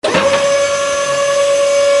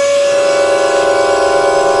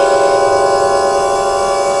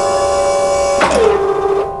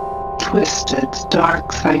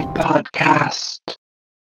Dark Side Podcast.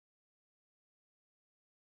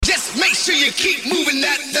 Just make sure you keep moving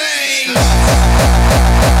that thing.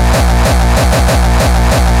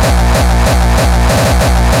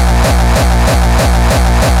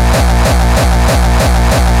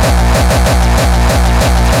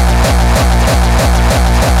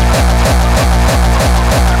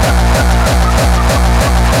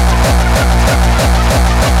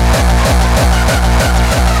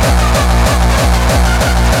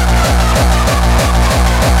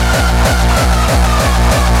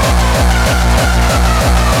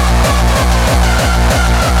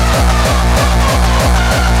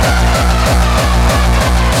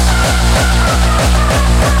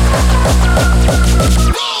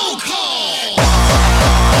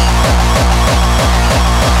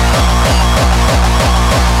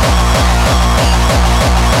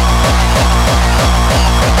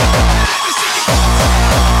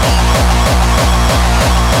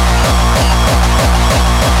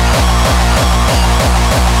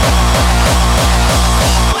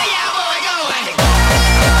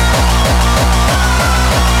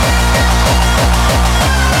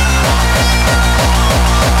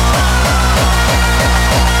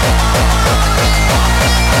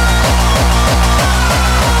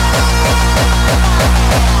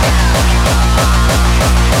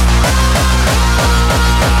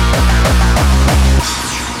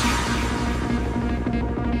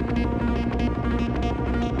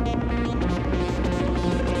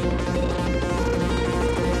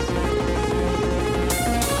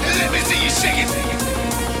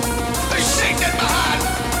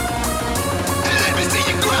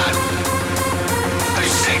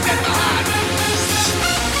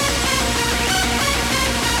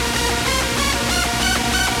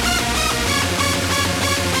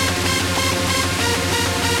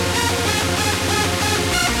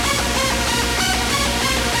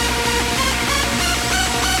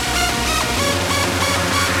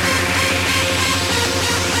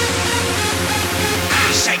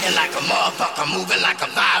 Moving like a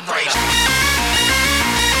vibration.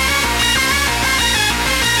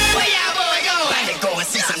 Where y'all boy go? I can go and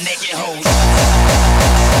see some naked hoes.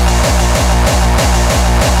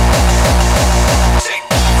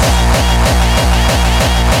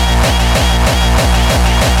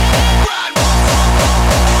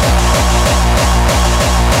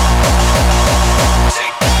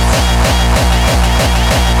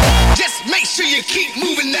 Just make sure you keep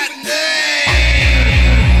moving that thing.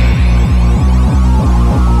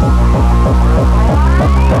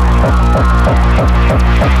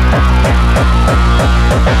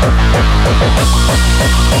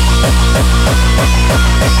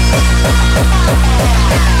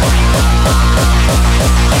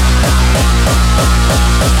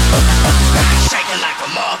 Shaking like a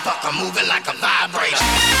motherfucker, moving like a vibration.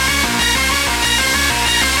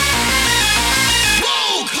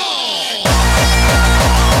 Roll call.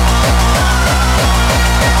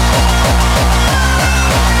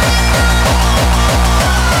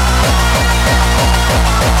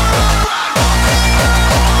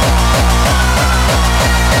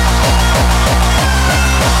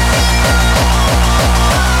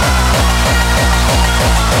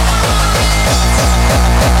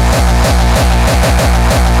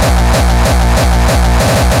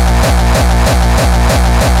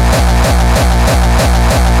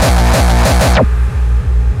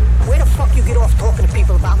 Where the fuck you get off talking to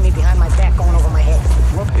people about me behind my back going over my head?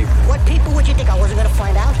 What people? What people would you think I wasn't gonna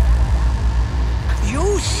find out?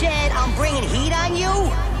 You said I'm bringing heat on you?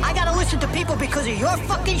 I gotta listen to people because of your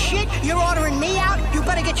fucking shit? You're ordering me out? You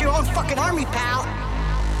better get your own fucking army, pal.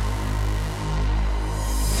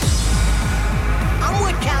 I'm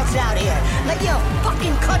with counts out here, like your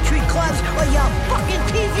fucking country clubs or your fucking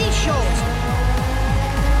TV shows.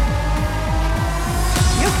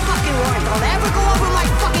 You fucking words don't ever go over my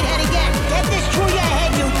fucking head again. Get this through your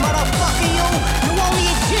head, you motherfucker, you. You only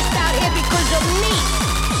exist out here because of me.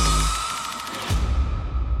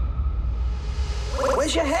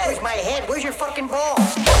 Where's your head? Where's my head? Where's your fucking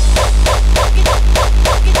balls?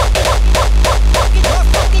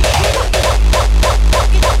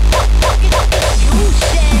 You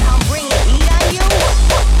said I'm bringing heat on you?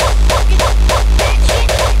 That shit?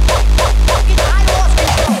 I lost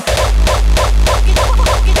control.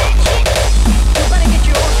 That shit? You better get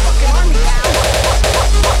your own fucking army, pal.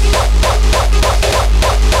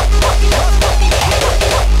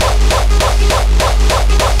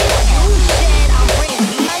 You said I'm bringing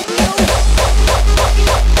heat on you?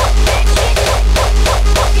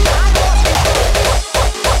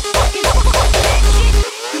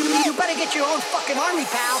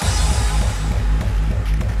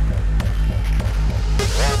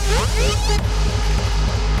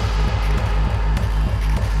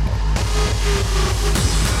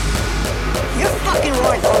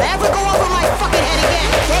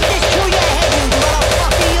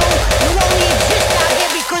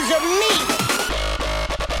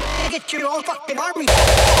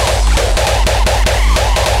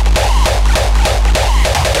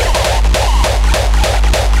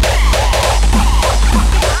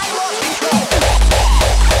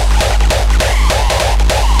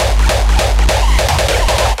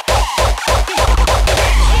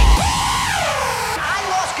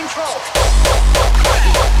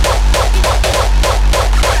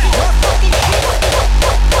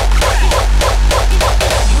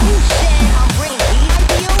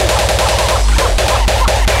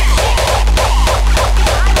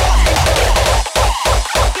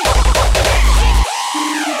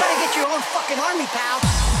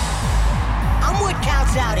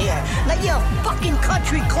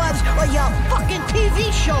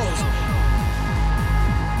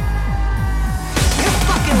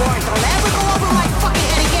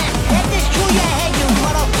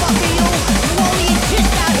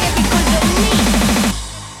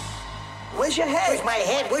 your head? Where's my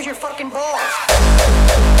head? Where's your fucking balls?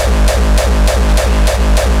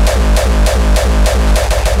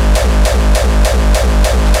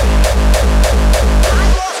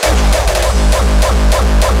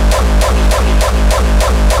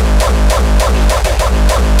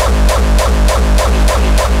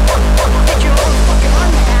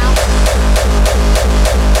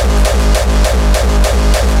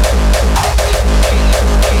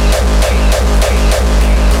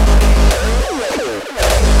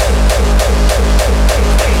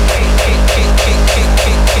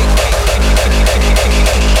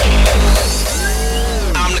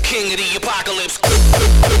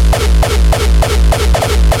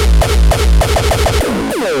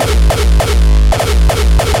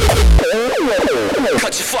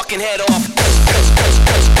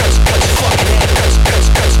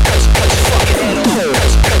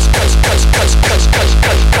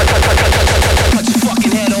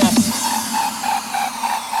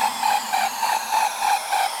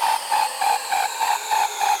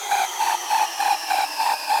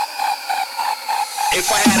 If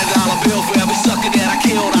I had $1 bill for every sucker that I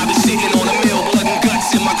killed, I'd be sitting on a mill, blood and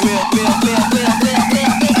guts in my grill.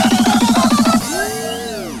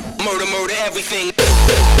 Murder, murder, everything.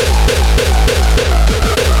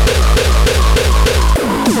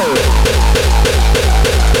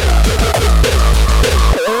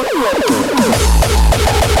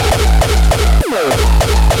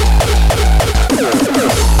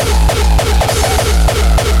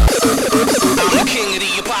 I'm the king of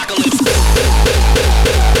the apocalypse.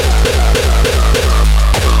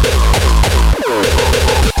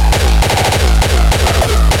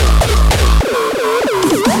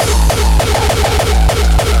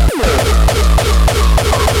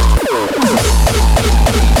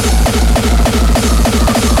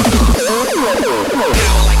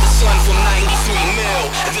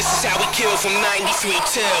 From 93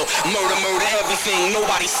 till murder, murder, everything.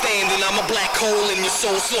 Nobody standing. I'm a black hole in your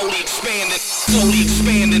soul, slowly expanding, slowly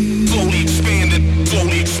expanding, slowly expanding,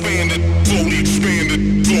 slowly expanding, slowly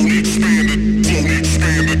expanding, slowly expanding, slowly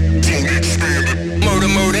expanding, slowly expanding. Murder,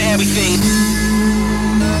 murder, everything.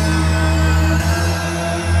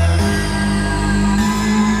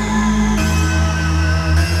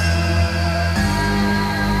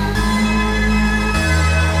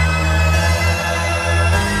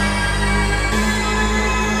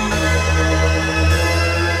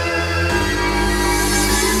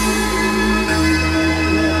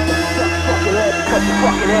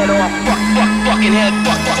 Fucking head off, fucking head,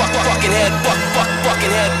 fucking head,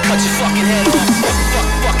 fucking head, cut your fucking head off,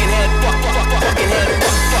 fucking head, fucking head,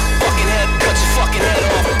 fucking head, cut your fucking head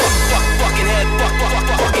off, fucking head,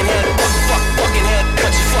 fucking head, fucking head,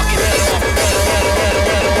 cut your fucking head off.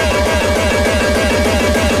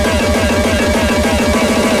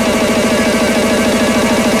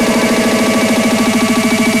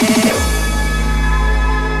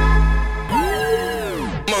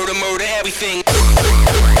 Murder, murder, everything.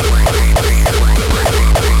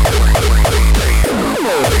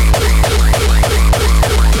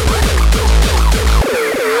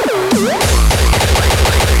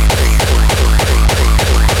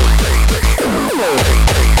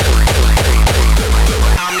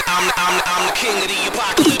 I'm the king of the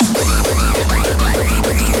apocalypse.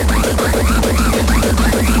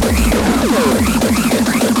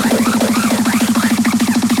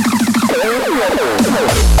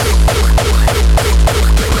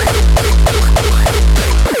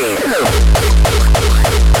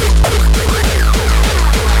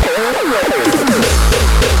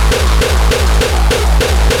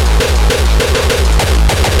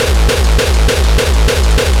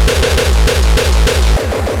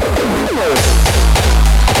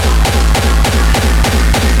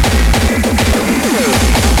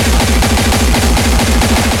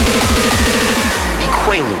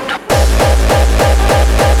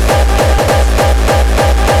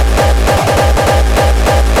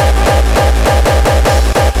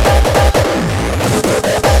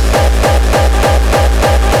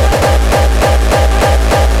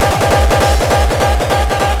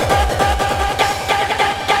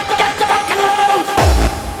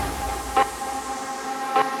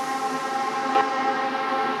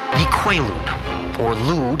 Quaalude, or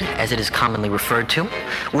lude as it is commonly referred to,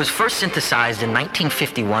 was first synthesized in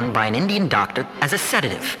 1951 by an Indian doctor as a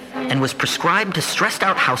sedative and was prescribed to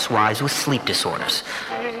stressed-out housewives with sleep disorders.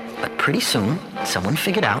 But pretty soon, someone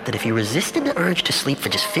figured out that if you resisted the urge to sleep for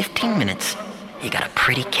just 15 minutes, you got a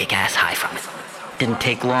pretty kick-ass high from it. Didn't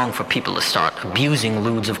take long for people to start abusing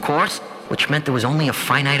ludes, of course, which meant there was only a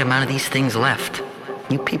finite amount of these things left.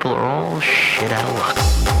 You people are all shit out of luck.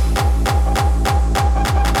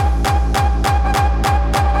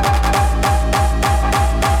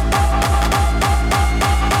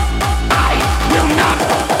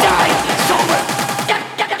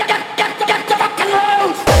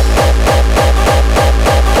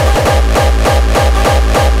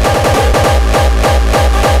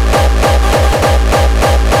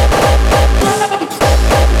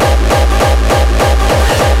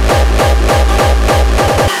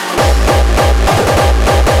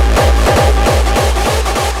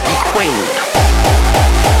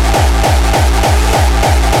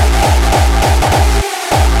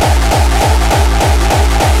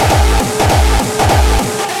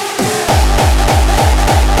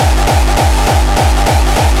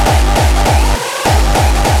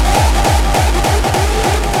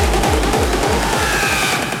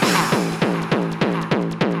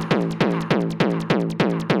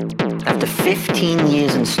 15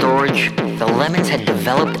 years in storage, the Lemons had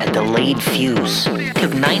developed a delayed fuse. It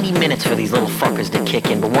took 90 minutes for these little fuckers to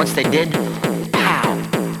kick in, but once they did, pow.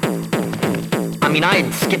 I mean, I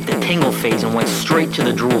had skipped the tingle phase and went straight to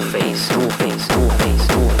the drool phase. Drool phase, drool phase,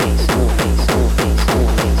 drool phase, drool phase, drool phase, drool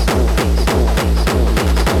phase, drool phase, drool phase, drool phase, drool phase, drool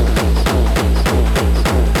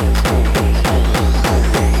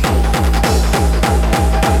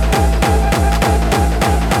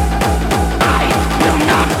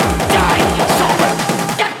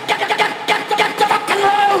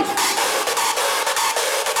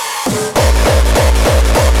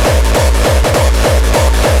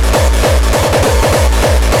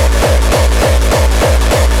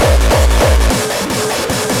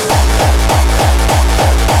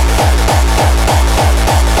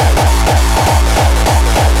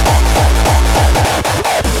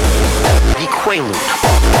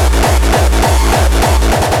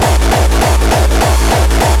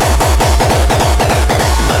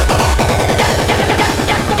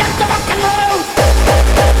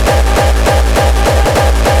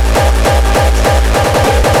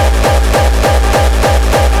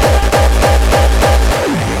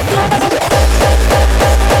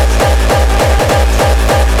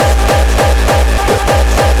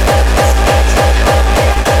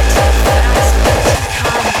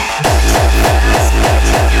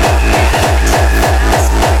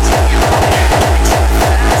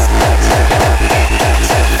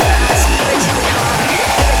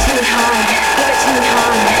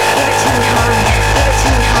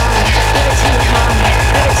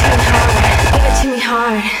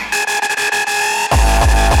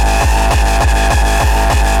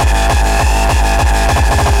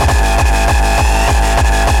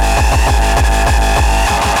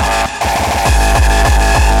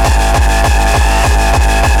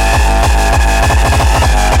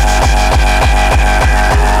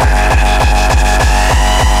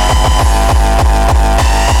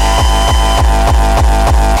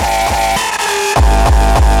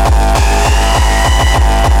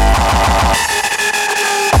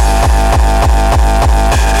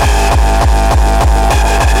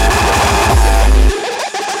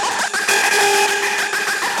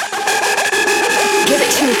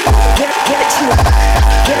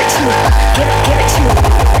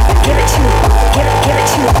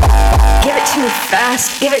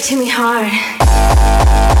Give it to me hard.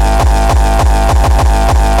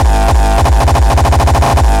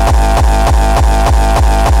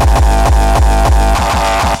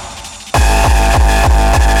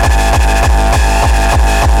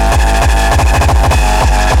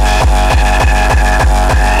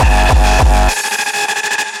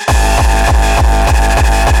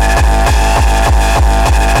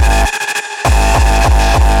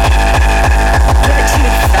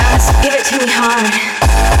 Give it to me hard.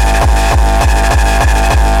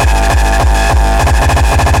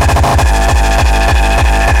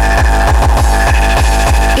 Give it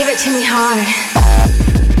to me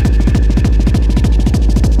hard.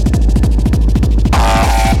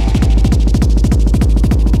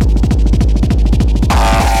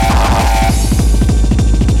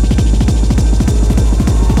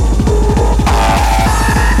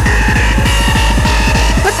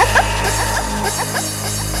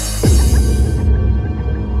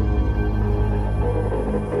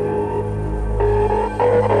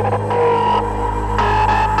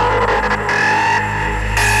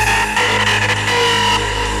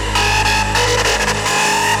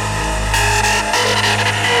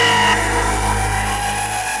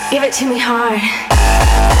 Give it to me hard.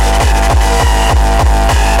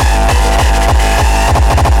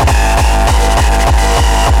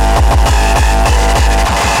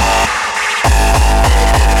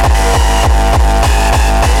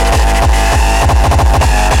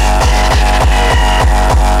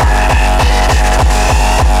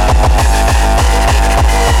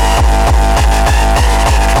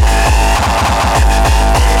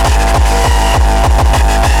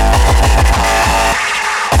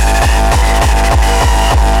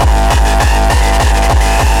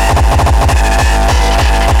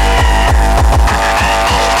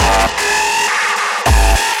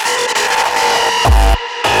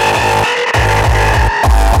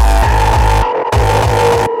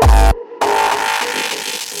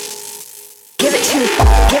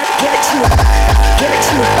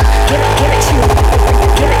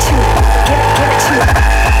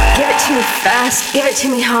 Fast, give it to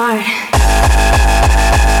me hard.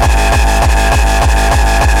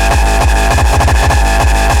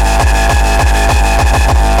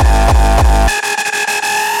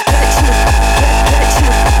 Give it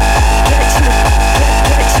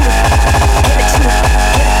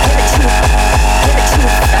to me.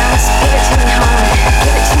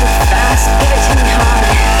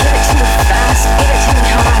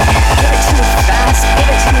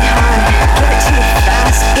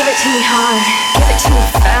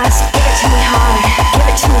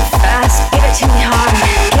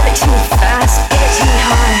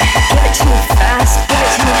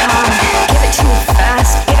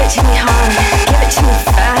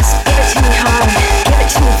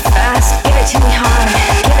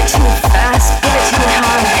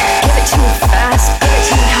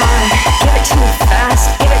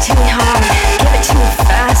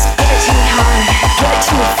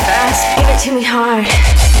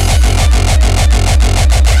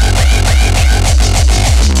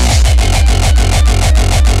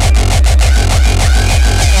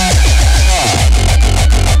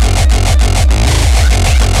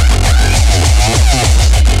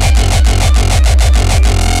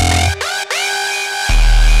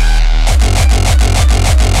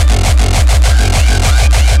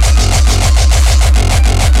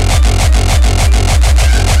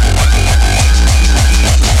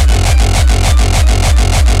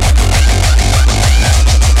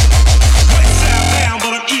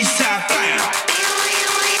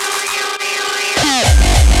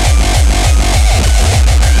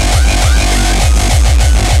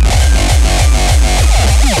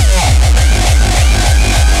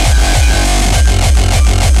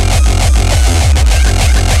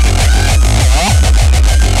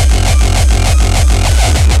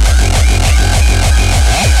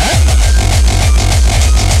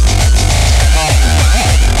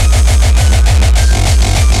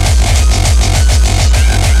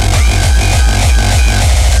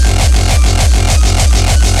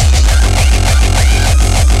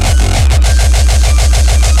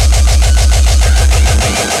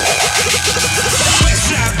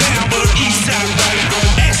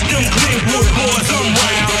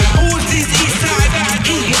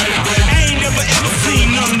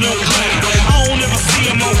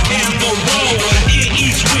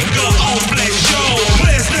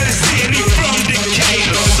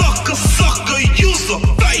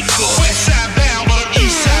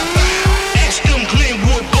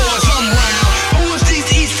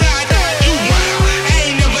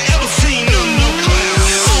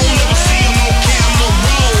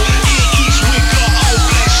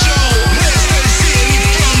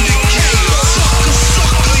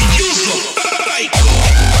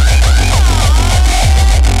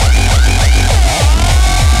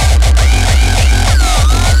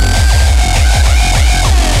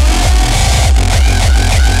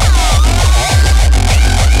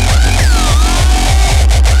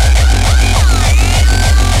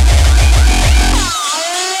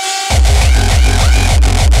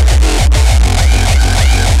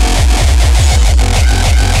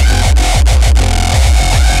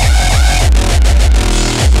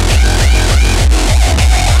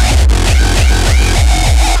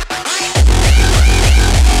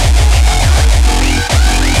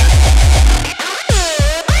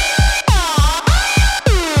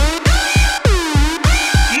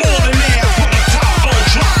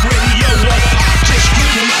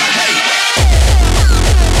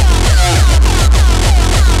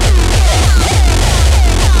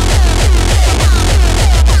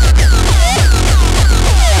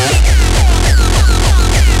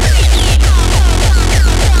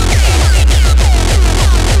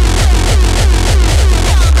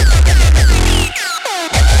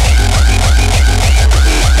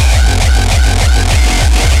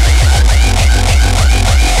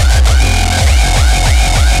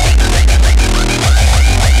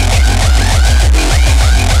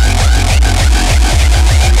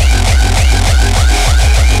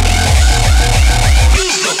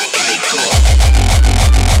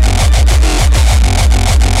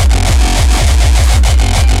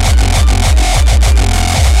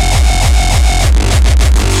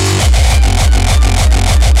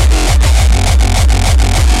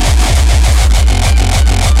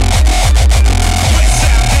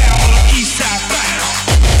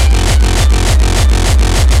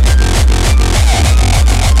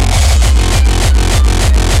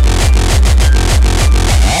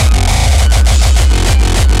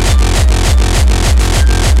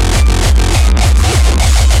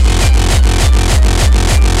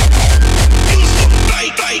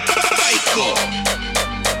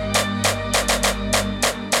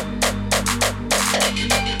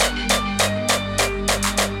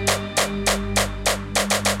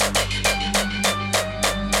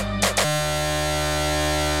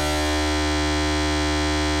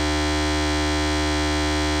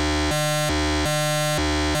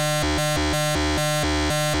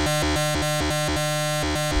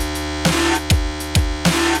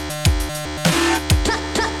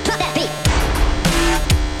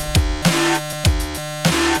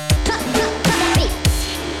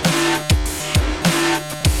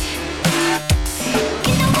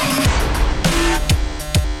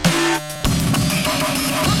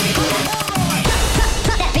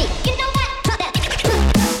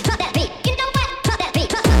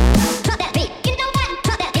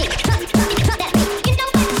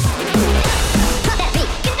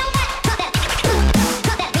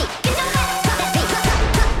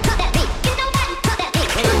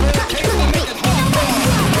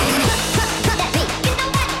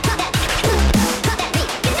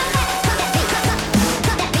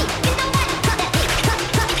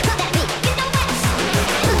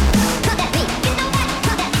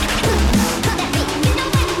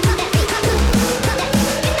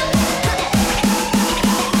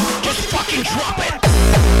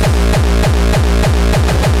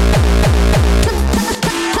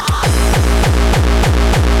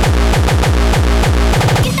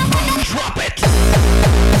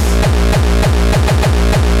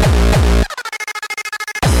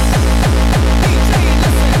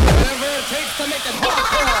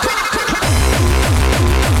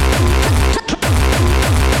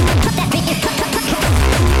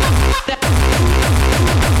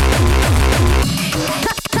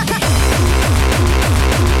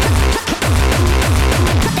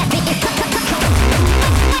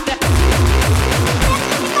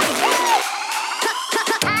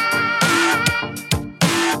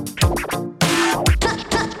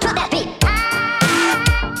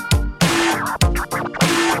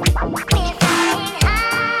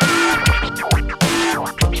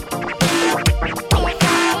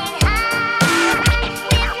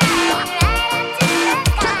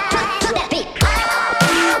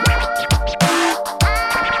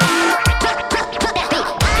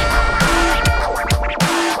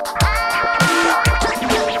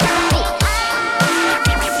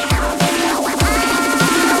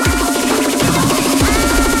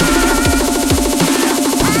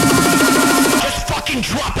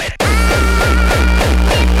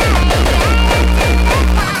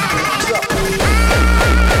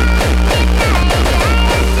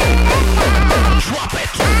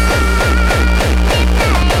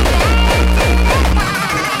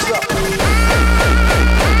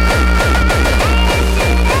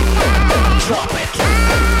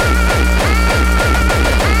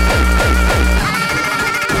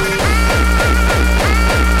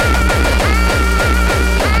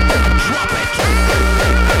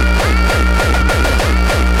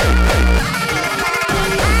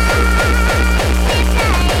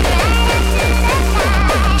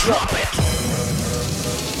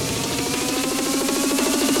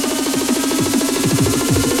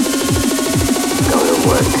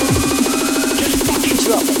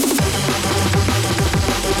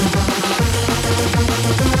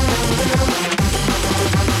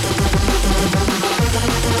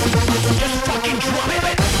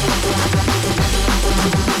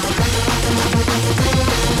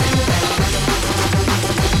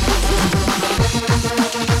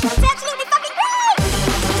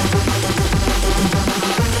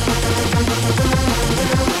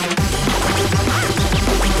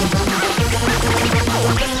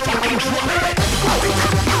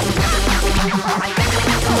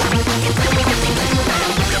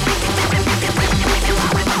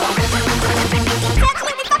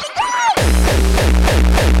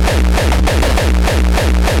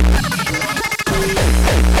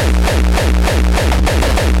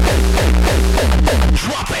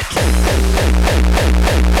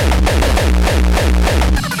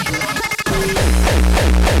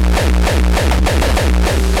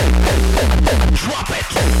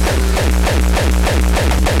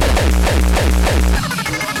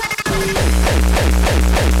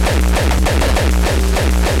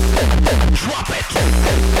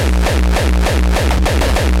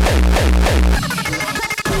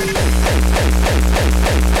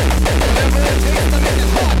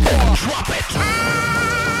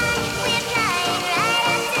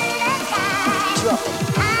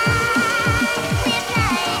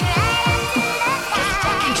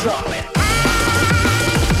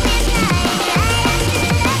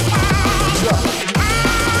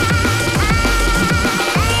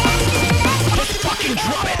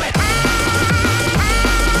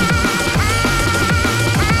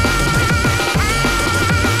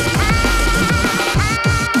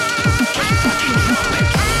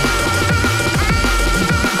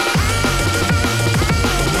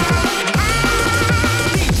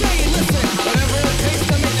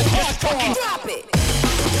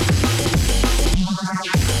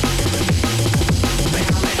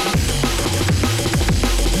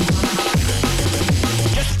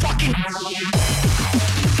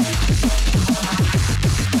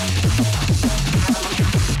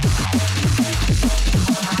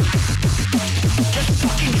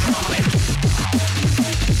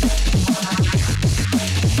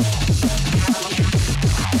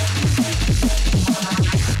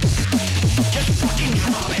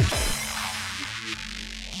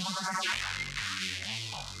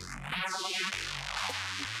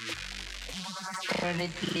 Turn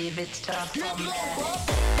it, leave it, stop.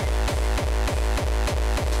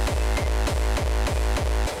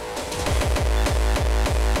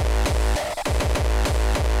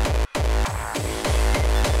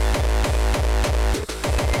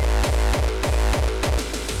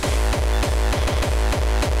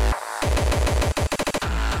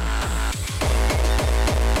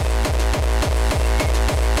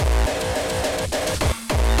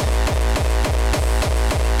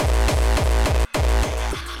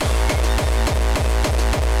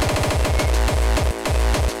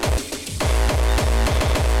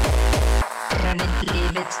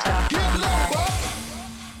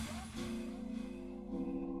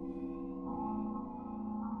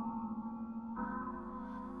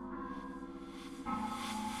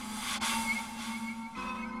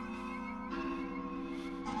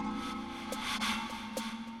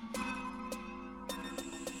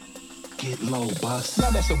 Get low, boss.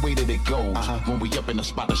 Now that's the way that it goes. When we up in the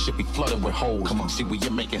spot, the shit be flooded with hoes. Come on, see when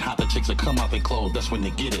you make it hot, the chicks will come out they clothes. That's when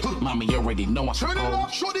they get it. Mommy already know I suppose. Turn it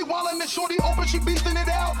up, shorty wildin' and shorty open, she beastin' it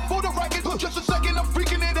out. For the record, just a second, I'm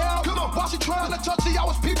freaking it out. Come on, while she trying to touch it, I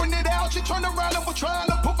was peeping it out. She turned around and was trying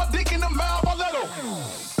to put my dick in the mouth. I let her.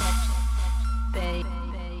 Baby,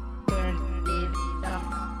 turn it up,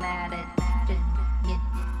 let it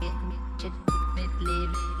just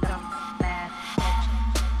leave it up, let it.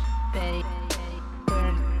 Baby,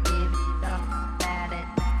 turn it up, let it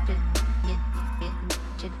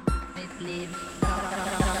just leave it up.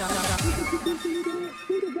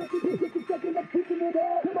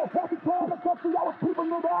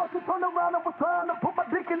 Turn around and was trying to put my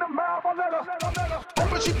dick in the mouth. I let her.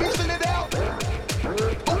 Open, she beastin' it out.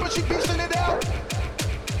 Open, she beastin' it out.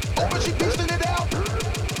 Open, she beastin' it out.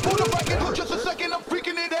 For the record, just a second, I'm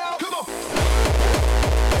freaking it out. Come on.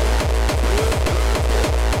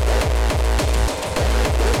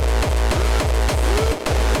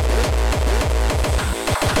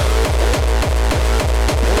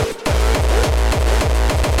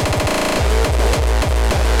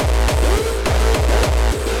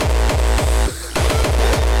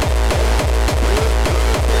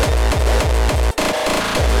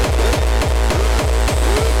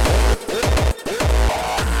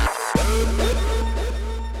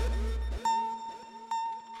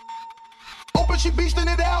 She beastin'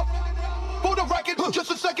 it out. For the record, just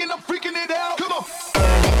a second, I'm freaking it out. Come on.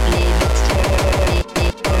 Turn it, leave it, turn it,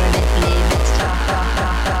 leave it, stop,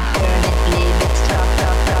 turn it, leave it, stop,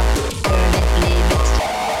 turn it, leave it,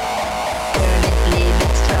 turn it, leave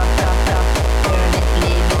it, stop, turn it,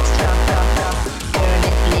 leave it, stop, turn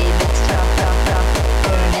it, leave it, stop,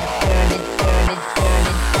 turn it, leave it, turn it,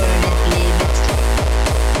 leave it,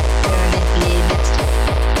 turn it, leave it,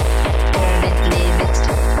 turn it, leave it,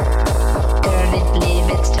 turn it, leave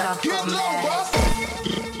it, stop. Get low, boss.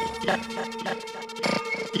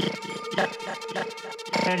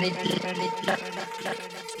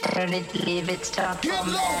 Turn it, leave it, stop. Get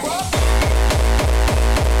low, boss.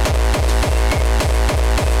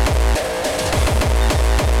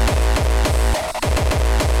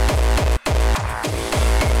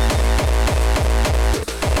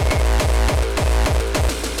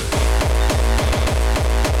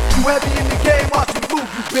 You heavy in the game, watch me move,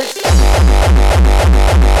 you bitch.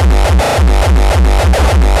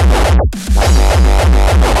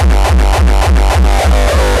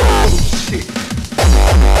 Shit.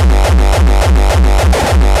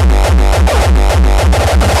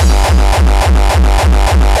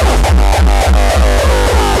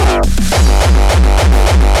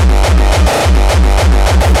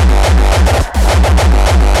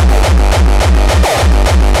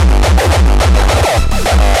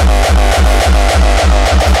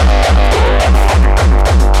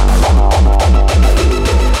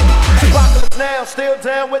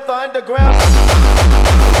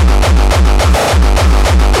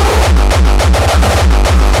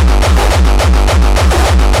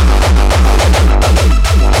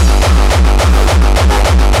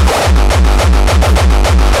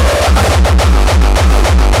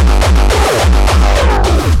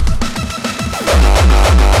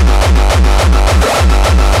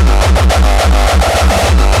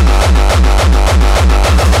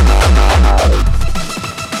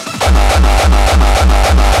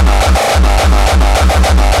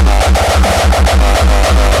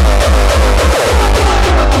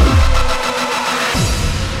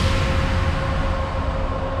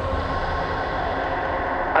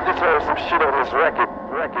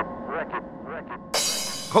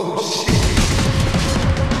 Oh shit.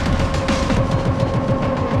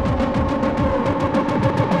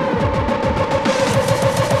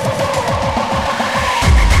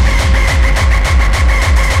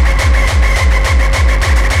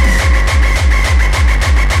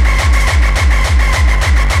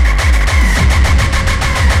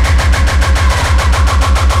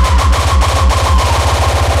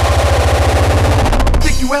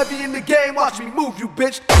 Heavy in the game, watch me move, you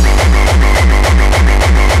bitch.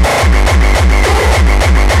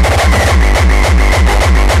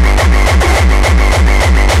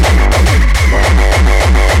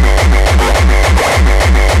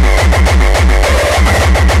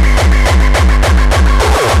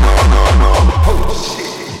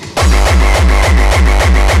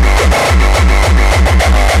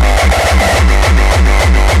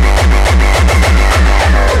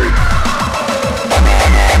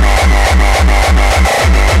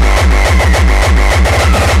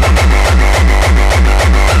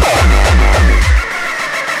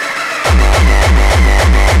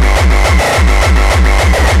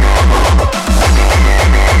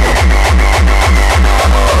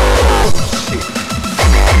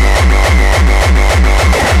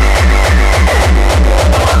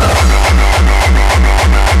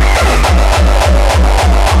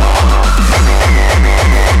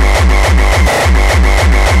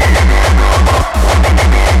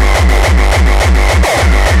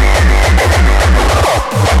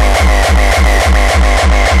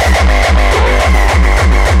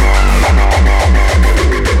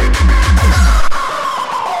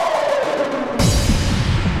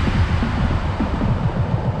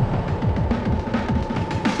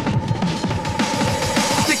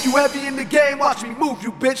 You heavy in the game, watch me move,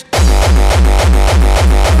 you bitch.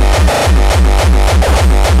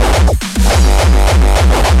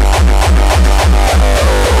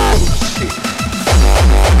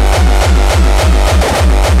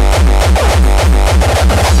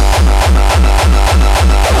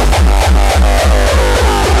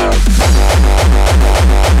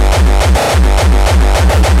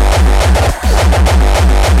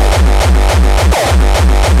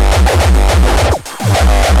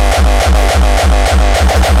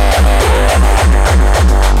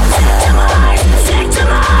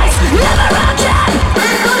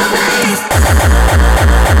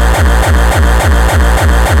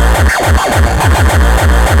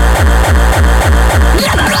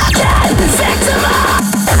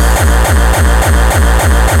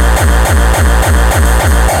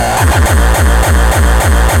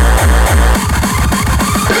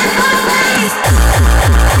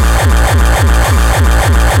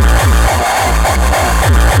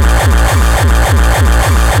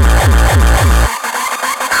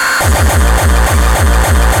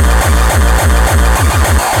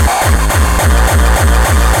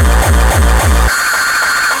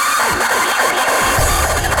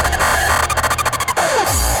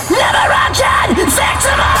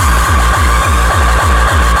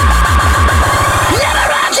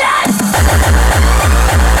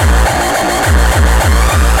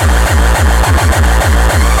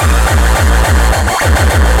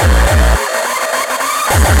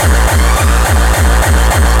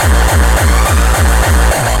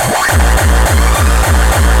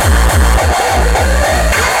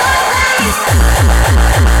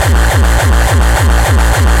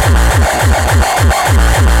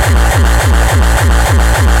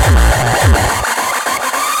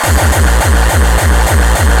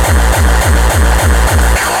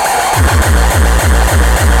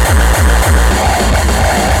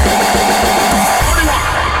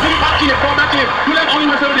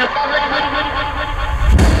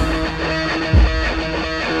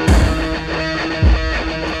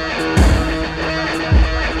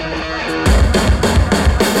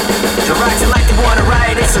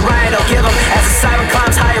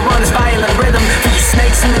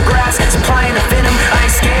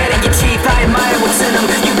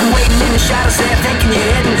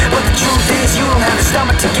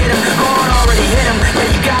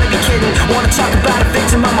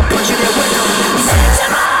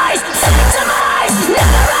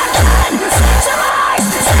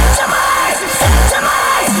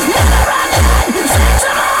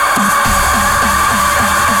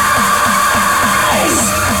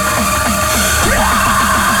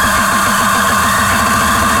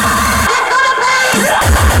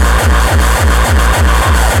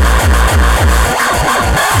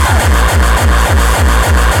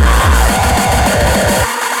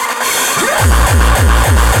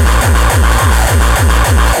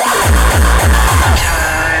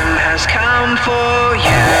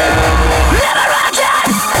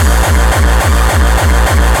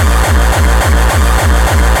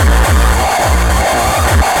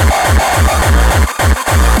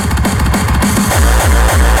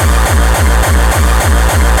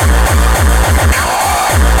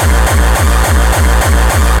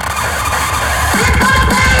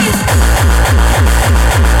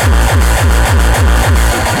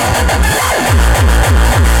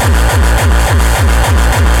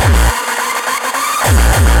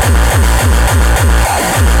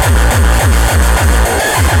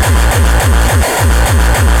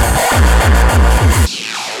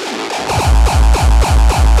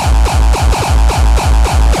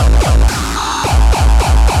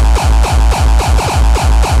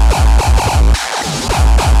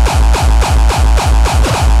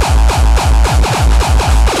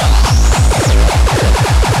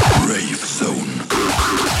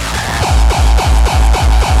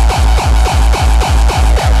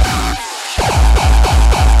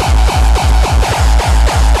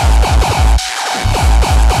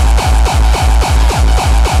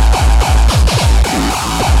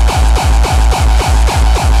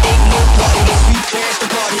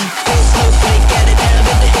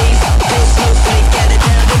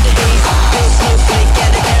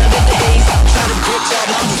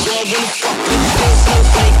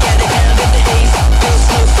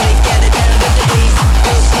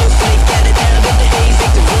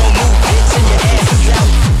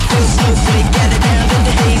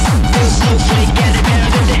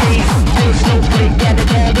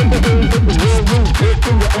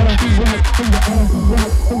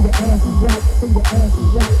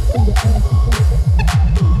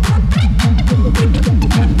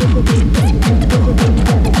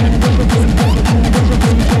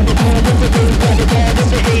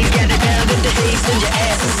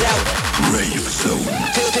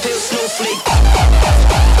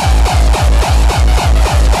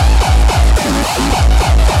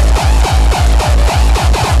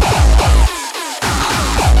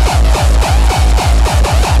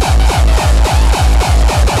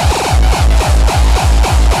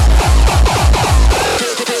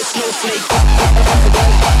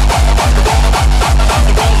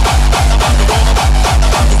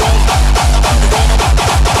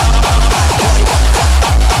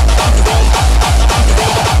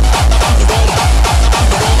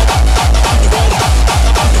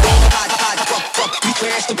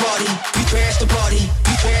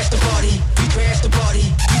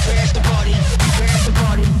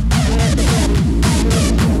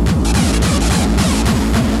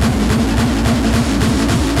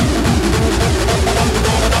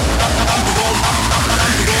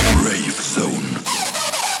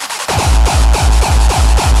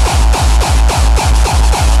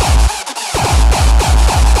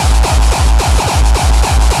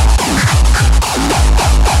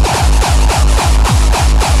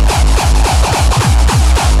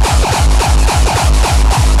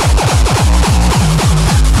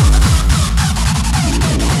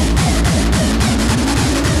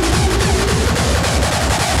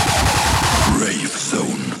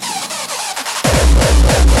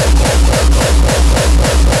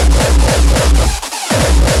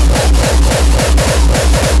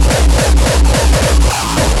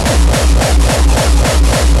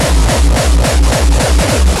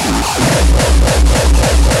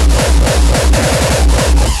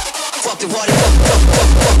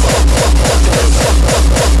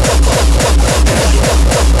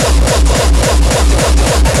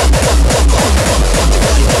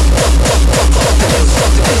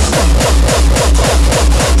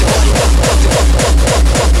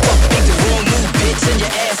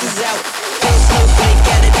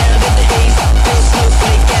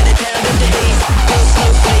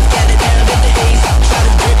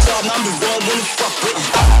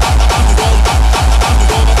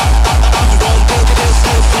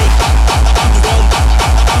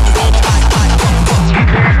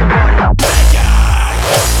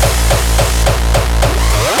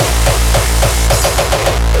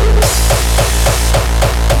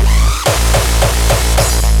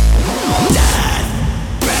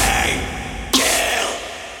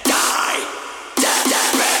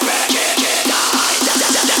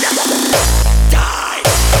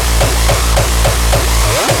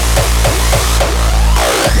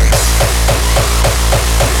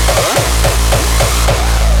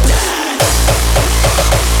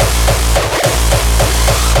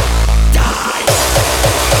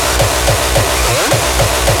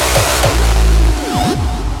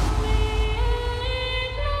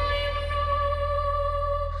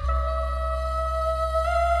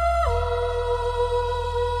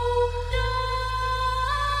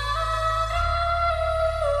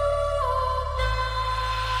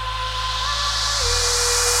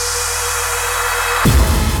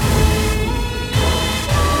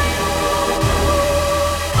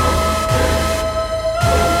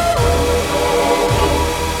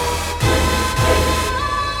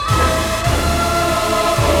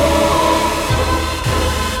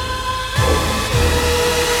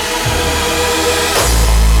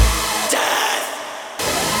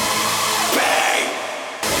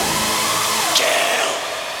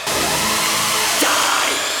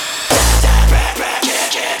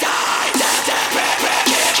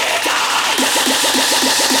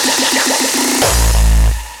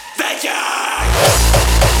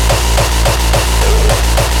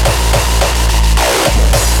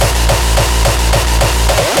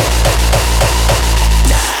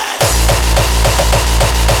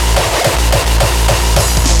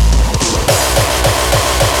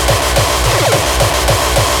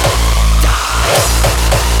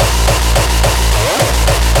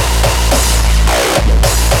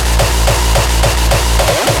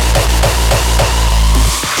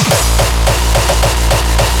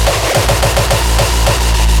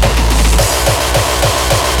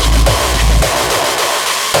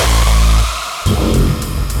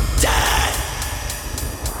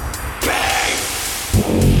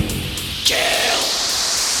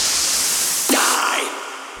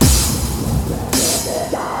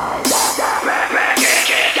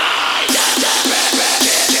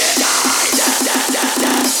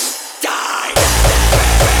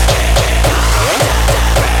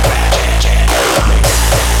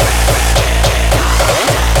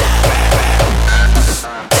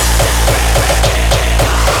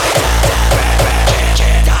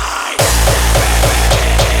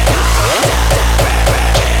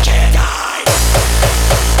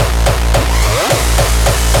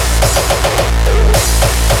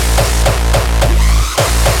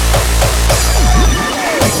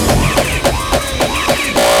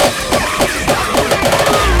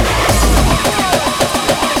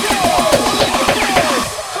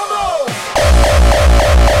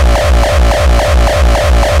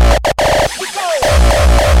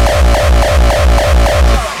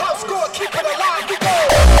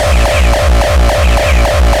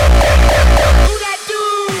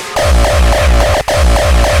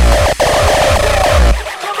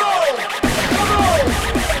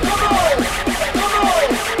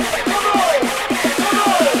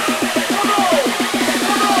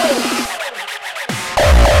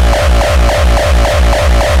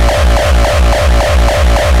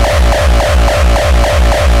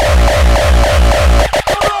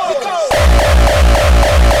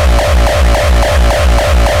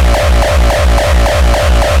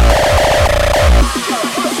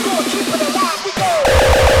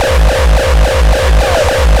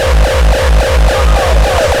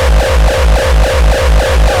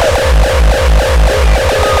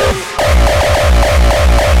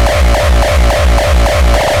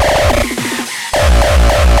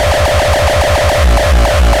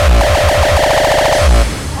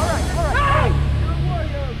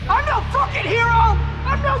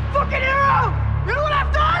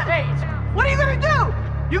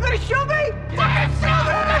 gonna shoot me? Fucking shoot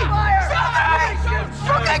me! Shoot me!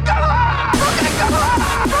 Fucking come on! Fucking come on!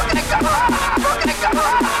 Fucking come on! Fucking come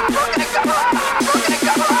on! Fucking come on! Fucking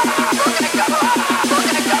come on! Fucking come on!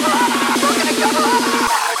 Fucking come on! Fucking come on!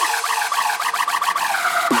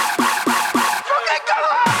 Fucking come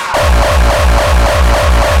on!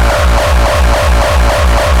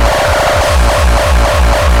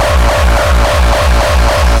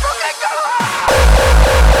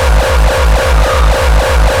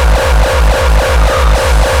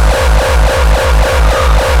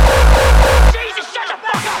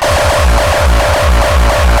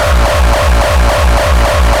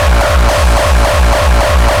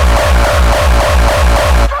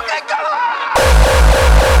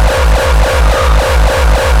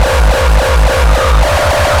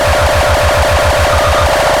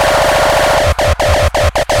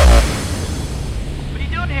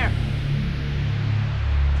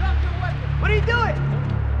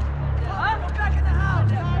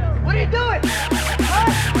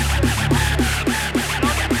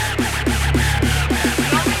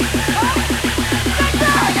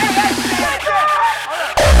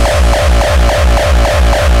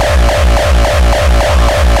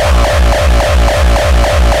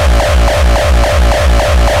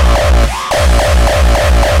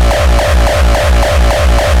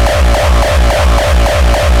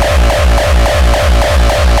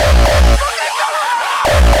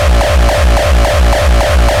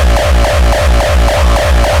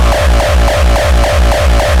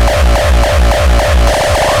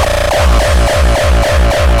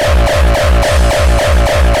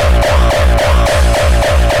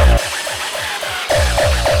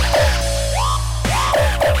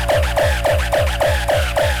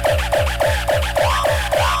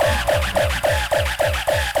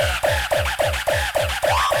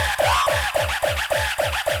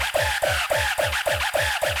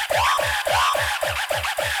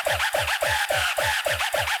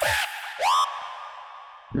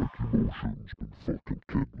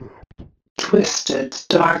 Twisted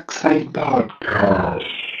Dark Side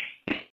Podcast.